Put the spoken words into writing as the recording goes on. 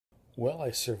Well,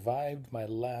 I survived my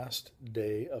last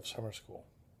day of summer school.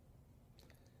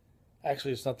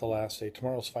 Actually, it's not the last day.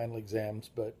 Tomorrow's final exams,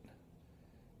 but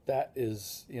that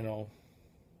is,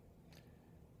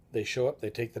 they show up,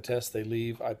 they take the test, they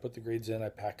leave, I put the grades in, I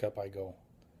pack up, I go.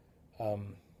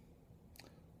 Um,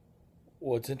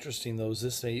 what's interesting though is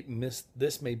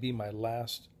this may be my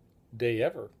last day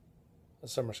ever of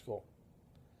summer school.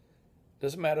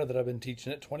 Doesn't matter that I've been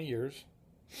teaching it 20 years.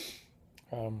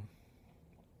 Um,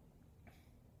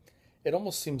 it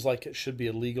almost seems like it should be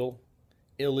illegal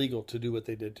to do what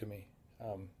they did to me.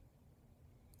 Um,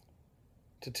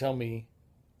 to tell me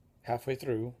halfway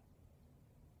through,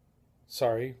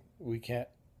 sorry, we can't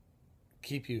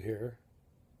keep you here.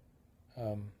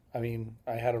 I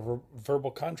had a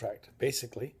verbal contract,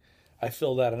 basically. I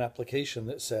filled out an application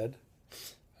that said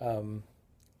um,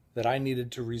 that I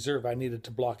needed to reserve, I needed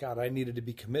to block out, I needed to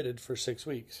be committed for 6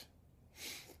 weeks.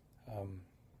 Um,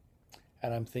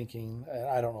 and I'm thinking,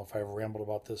 I don't know if I ever rambled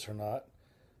about this or not,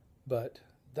 but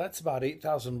that's about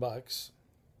 $8,000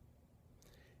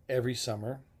 every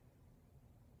summer.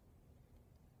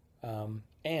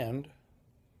 And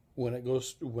when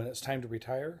it's time to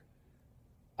retire,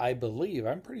 I'm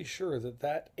pretty sure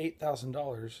that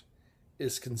 $8,000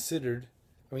 is considered.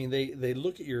 I mean, they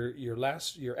look at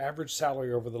your average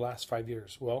salary over the last 5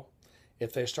 years. Well,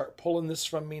 if they start pulling this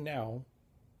from me now,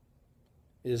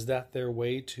 is that their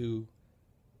way to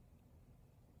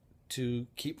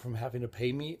keep from having to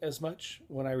pay me as much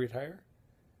when I retire?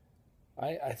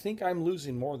 I think I'm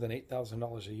losing more than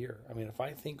 $8,000 a year. I mean, if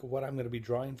I think of what I'm going to be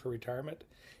drawing for retirement,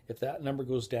 if that number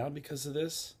goes down because of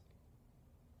this,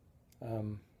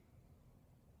 um,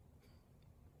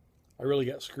 I really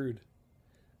got screwed.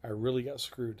 I really got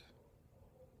screwed.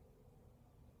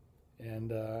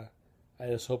 And I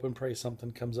just hope and pray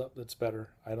something comes up that's better.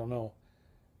 I don't know.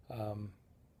 Um,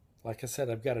 like I said,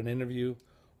 I've got an interview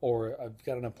or I've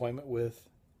got an appointment with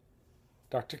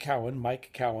Dr. Cowan, Mike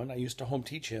Cowan. I used to home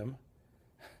teach him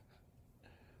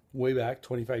way back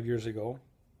 25 years ago.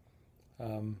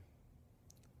 Um,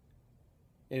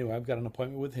 anyway, I've got an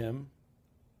appointment with him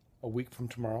a week from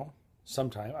tomorrow,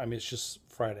 sometime. I mean, it's just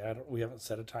Friday. We haven't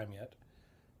set a time yet.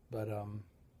 But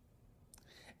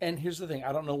and here's the thing: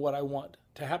 I don't know what I want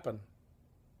to happen.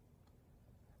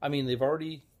 I mean, they've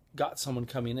already got someone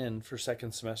coming in for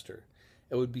second semester.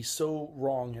 It would be so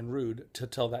wrong and rude to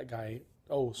tell that guy,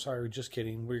 "Oh, sorry, just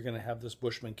kidding. We're going to have this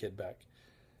Bushman kid back."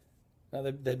 Now,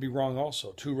 that'd be wrong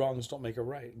also. Two wrongs don't make a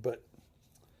right. But,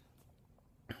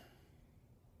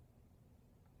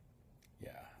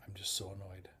 yeah, I'm just so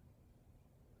annoyed.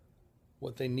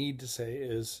 What they need to say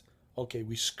is, okay,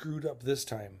 we screwed up this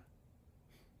time.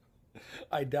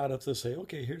 I doubt if they say,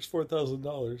 okay, here's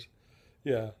 $4,000.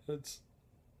 Yeah, that's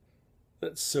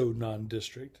so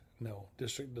non-district. No,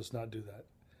 district does not do that.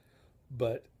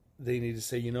 But they need to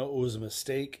say, it was a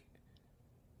mistake.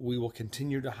 We will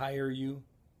continue to hire you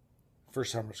for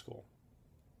summer school.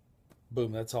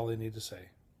 Boom, that's all they need to say.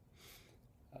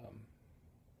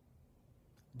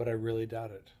 But I really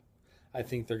doubt it. I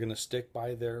think they're going to stick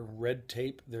by their red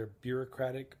tape, their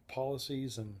bureaucratic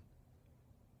policies, and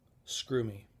screw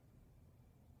me.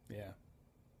 Yeah.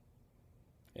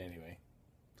 Anyway,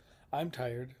 I'm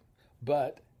tired,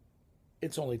 but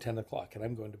it's only 10 o'clock and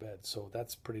I'm going to bed, so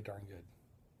that's pretty darn good.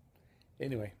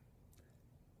 Anyway,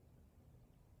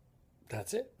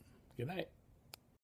 that's it. Good night.